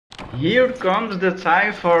Here comes the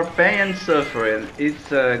time for pain and suffering.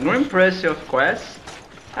 It's a Green Plesioth quest.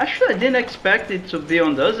 Actually, I didn't expect it to be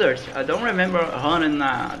on deserts. I don't remember hunting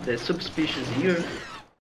the subspecies here.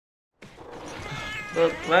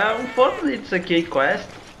 But, well, unfortunately it's a key quest.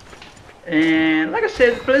 And like I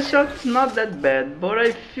said, Plesioth is not that bad, but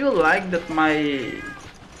I feel like that my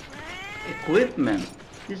equipment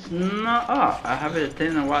is not... Oh, I have a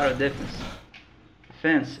 10 water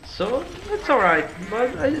defense, so it's alright,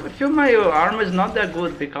 but I feel my armor is not that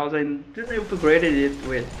good because I didn't upgrade it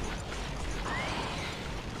with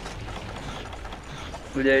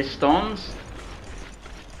the stones.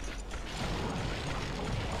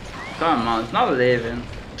 Come on, it's not living.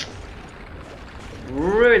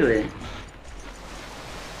 Really?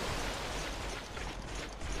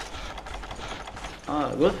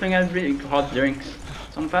 Oh, good thing I bring hot drinks.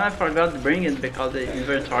 Sometimes I forgot to bring it because the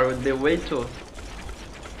inventory would be way too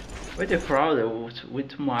crowded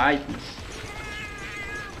with more items.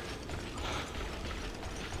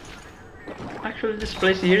 Actually, this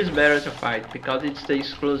place here is better to fight because it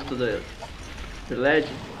stays close to the ledge.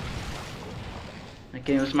 I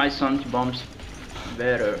can use my sonic bombs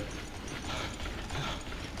better.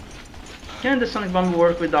 Can the sonic bomb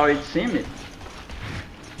work without it seeing it?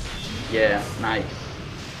 Yeah, nice.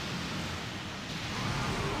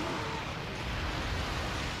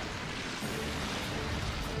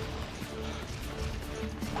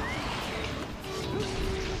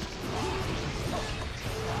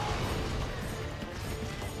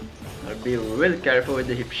 I'll be really careful with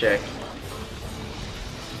the hip check.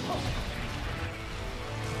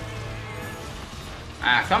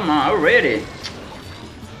 Ah, come on, already!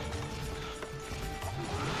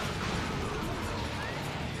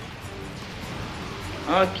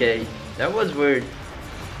 Okay, that was weird.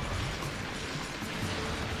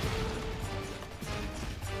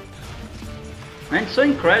 Man, it's so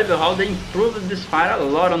incredible how they improved this fight a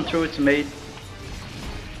lot on True Ultimate.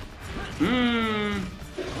 Ooh.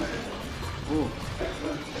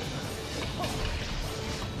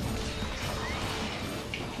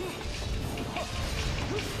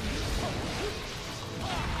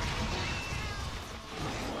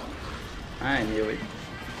 I knew it.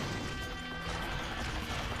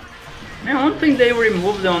 Man, one thing they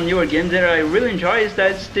removed on newer games that I really enjoy is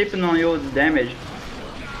that it's tipping on you with damage.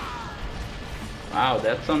 Wow,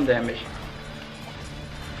 that's some damage.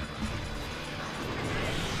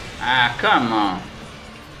 Ah, come on.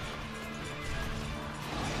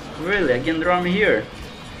 Really, I can draw him here.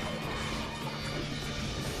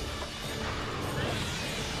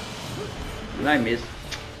 And I missed.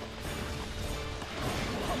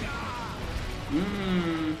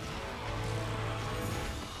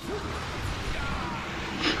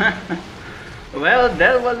 Well,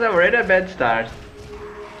 that was already a bad start.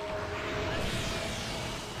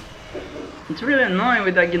 It's really annoying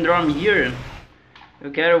with that drum here. You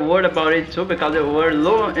gotta worry about it too because they were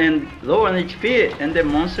low on HP and the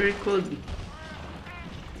monster could...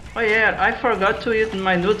 Oh yeah, I forgot to eat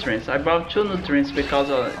my nutrients. I brought 2 nutrients because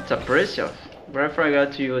it's a Plesioth, but I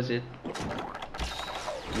forgot to use it.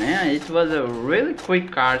 Man, it was a really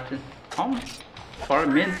quick card. Almost 4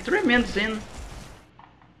 minutes, 3 minutes in.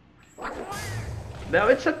 Well,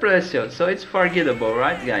 it's a Plesioth, so it's forgettable,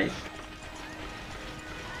 right guys?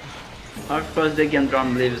 Of course the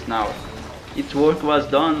Gendron lives now. Its work was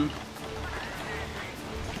done.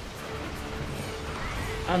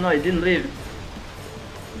 Oh no, it didn't leave.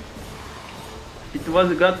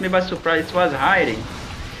 It got me by surprise, it was hiding.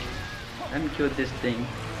 Let me kill this thing.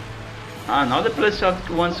 Ah, now the Plesioth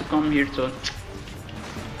wants to come here too.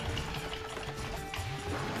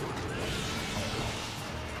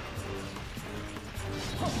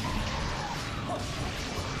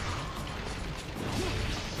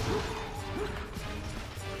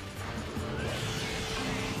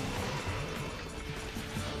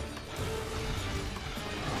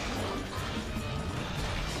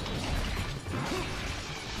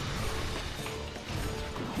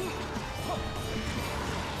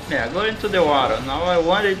 Yeah, go into the water. Now I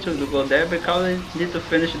wanted to go there because I need to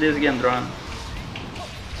finish this Gendron.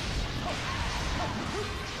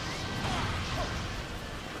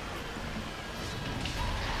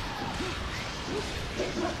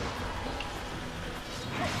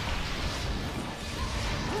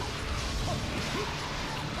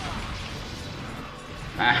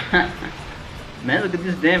 Man, look at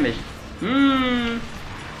this damage. Oh,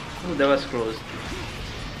 that was close.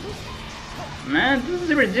 Man, this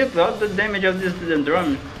is ridiculous, all the damage of this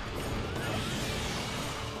drum.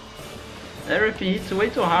 Everything hits way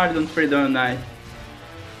too hard on Freedom Knight.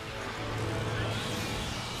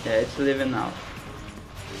 Yeah, it's living now.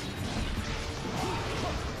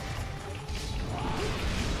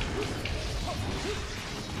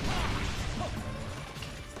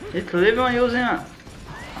 It's living on using a...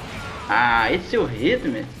 Ah, it still hit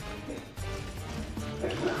me.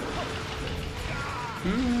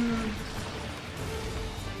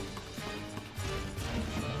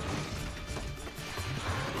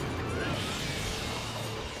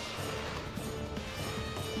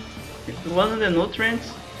 If it wasn't the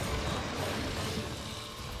nutrients...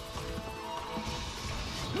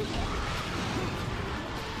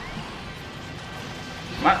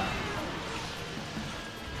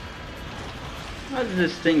 What is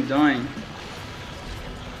this thing doing?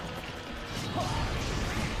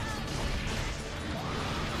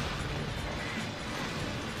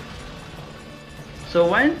 So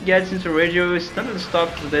when it gets into radio, it instantly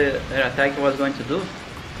stops the attack it was going to do.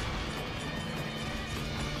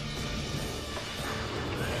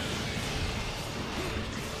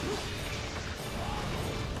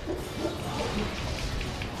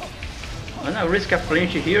 I'm gonna risk a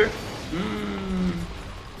flinch here.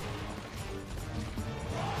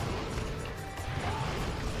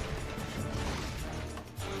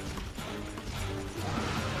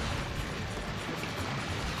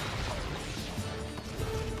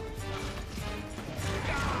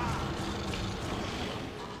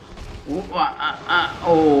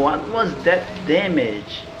 Oh, what was that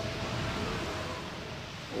damage?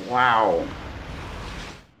 Wow.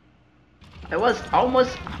 I was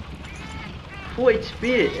almost full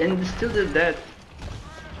HP and still did that.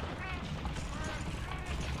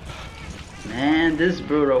 Man, this is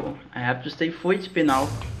brutal. I have to stay full HP now.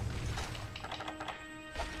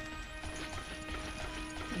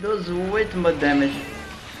 It does way too much damage.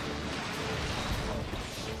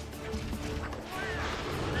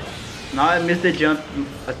 Now I missed the jump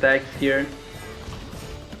attacks here.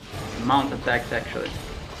 Mount attacks actually.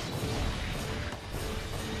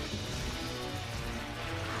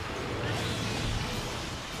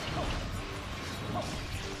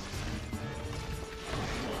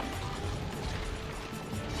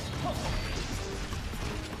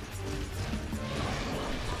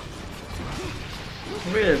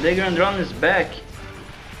 Really, the Grand Drone is back.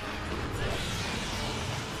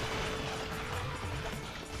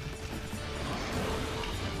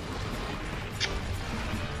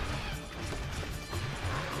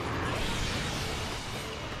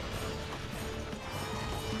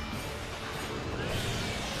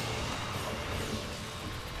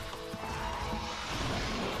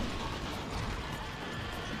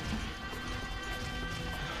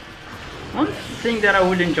 One thing that I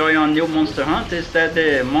would enjoy on new Monster Hunter is that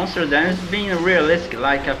the monster damage is being realistic,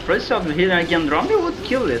 like a Plesioth hitting a Gendrome would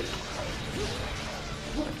kill it.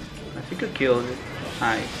 I think it killed it.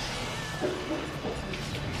 Nice.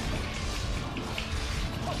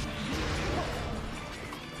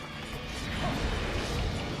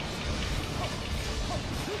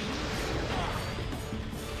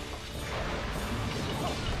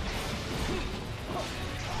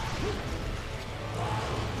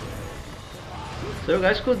 So you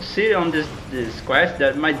guys could see on this quest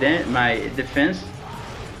that my defense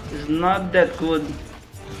is not that good.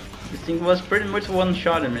 This thing was pretty much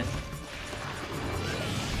one-shotting me.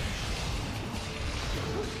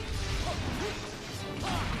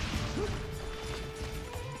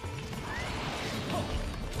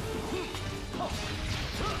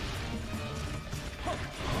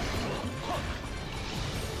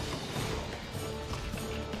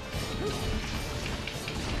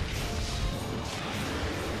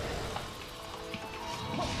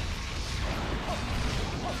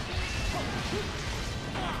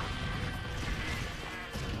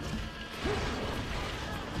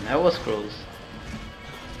 That was close.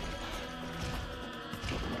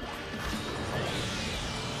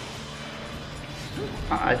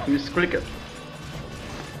 I misclicked it.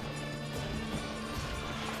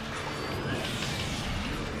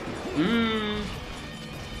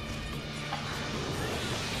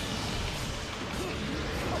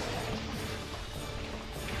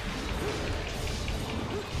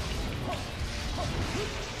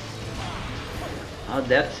 Oh,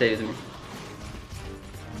 that saved me.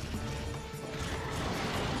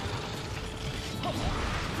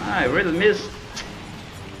 I really missed.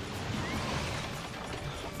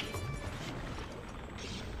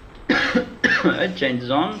 I changed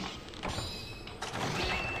zone.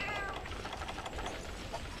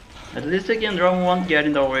 At least the Gendrome won't get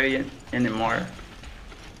in the way anymore.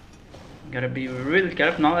 Gotta be really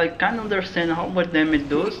careful now. I can't understand how much damage it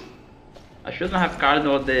does. I shouldn't have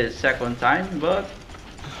carded the second time, but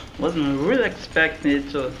wasn't really expecting it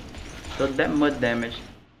to do that much damage.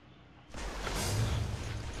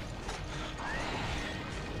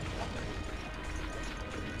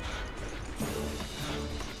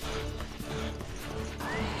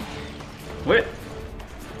 Wait,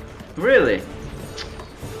 really?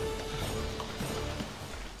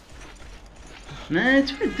 Man,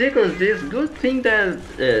 it's ridiculous. This good thing that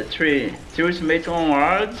three ultimate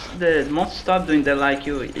onwards, the monster stop doing that. Like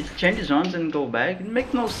you, it changes zones and go back. It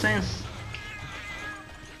makes no sense.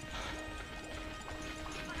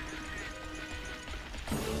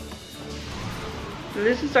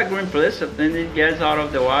 This is a green Plesioth, then it gets out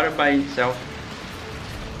of the water by itself.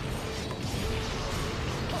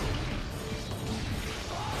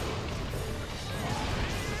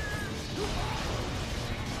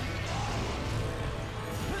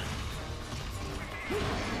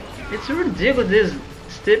 It's ridiculous, this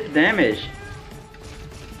steep damage.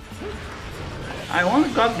 I only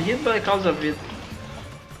got hit because of it.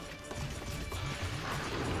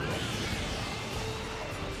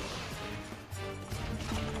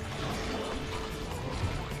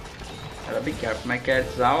 Gotta be careful, my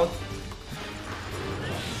cat's out.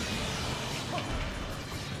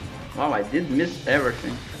 Wow, I did miss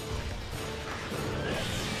everything.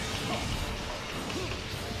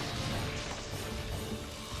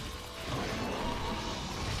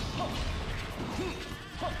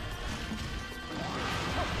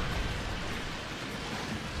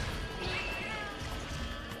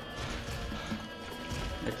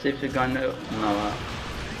 Let's see if you're gonna... No,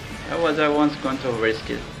 I once going to risk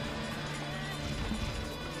it.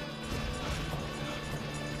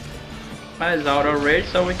 But it's out of range,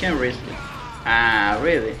 so we can risk it. Ah,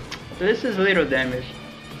 really? This is little damage.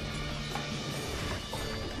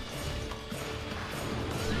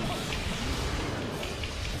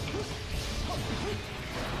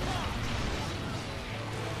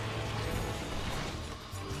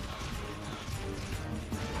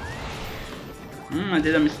 I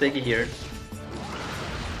did a mistake here.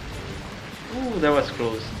 Ooh, that was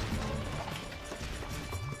close.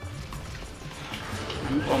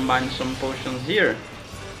 I'm combining some potions here.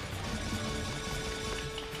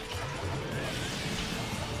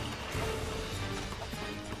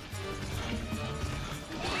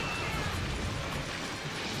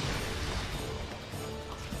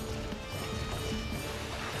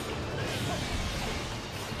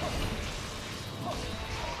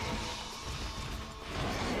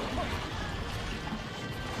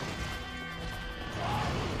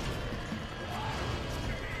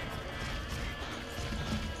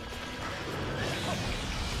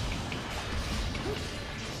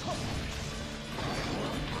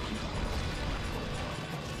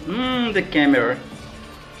 The camera.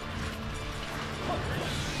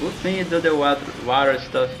 Good thing you do the water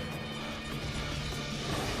stuff.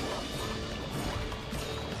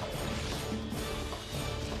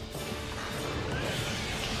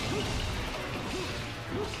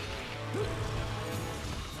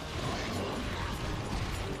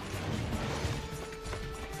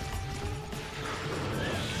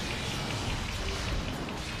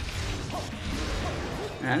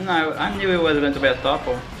 And I knew it was going to be a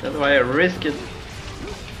topple, that's why I risked it.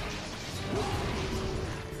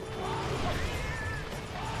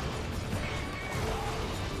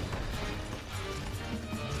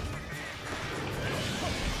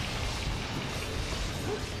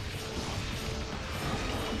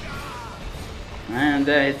 And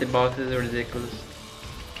that hit the boss is ridiculous.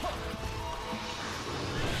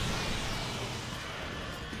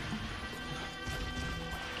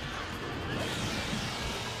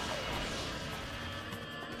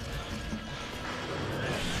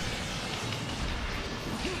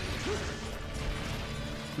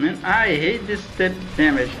 Man, I hate this step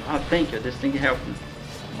damage. Oh, thank you, this thing helped me.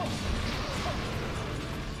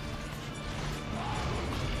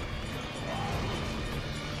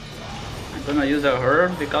 I'm gonna use a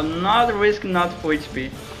herb because not risk not for HP.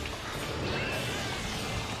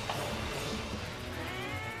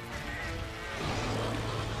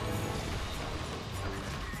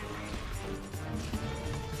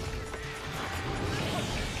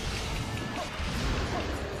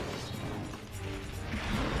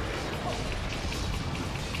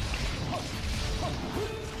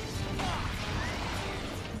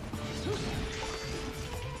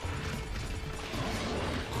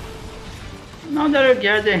 Now that I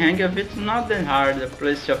get the hang of it, it's not that hard the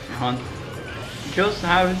Plesioth hunt. Just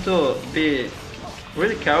have to be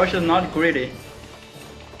really cautious, not greedy.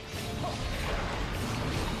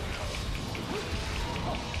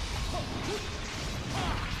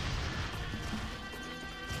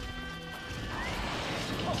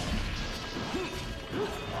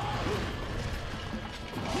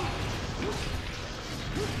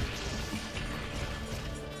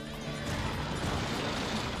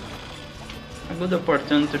 A good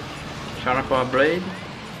opportunity to sharpen our blade.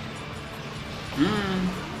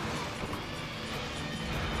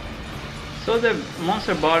 So the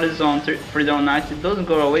monster bodies on Freedom Night doesn't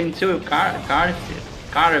go away until you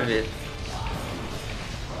carve it.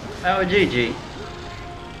 Oh, GG.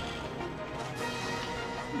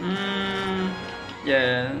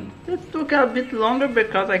 Yeah, it took a bit longer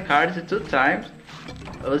because I carved it 2 times.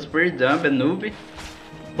 I was pretty dumb and newbie.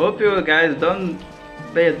 Hope you guys don't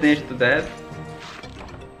pay attention to that.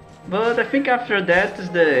 But I think after that is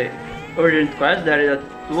the urgent quest that is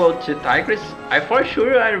towards the Tigress. I for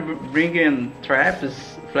sure I bring in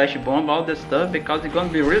traps, flash bomb, all that stuff because it's gonna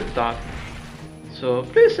be really tough. So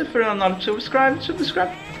please, if you're not subscribed to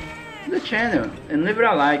the channel and leave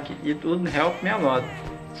a like. It would help me a lot.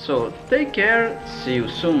 So take care, see you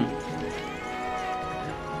soon.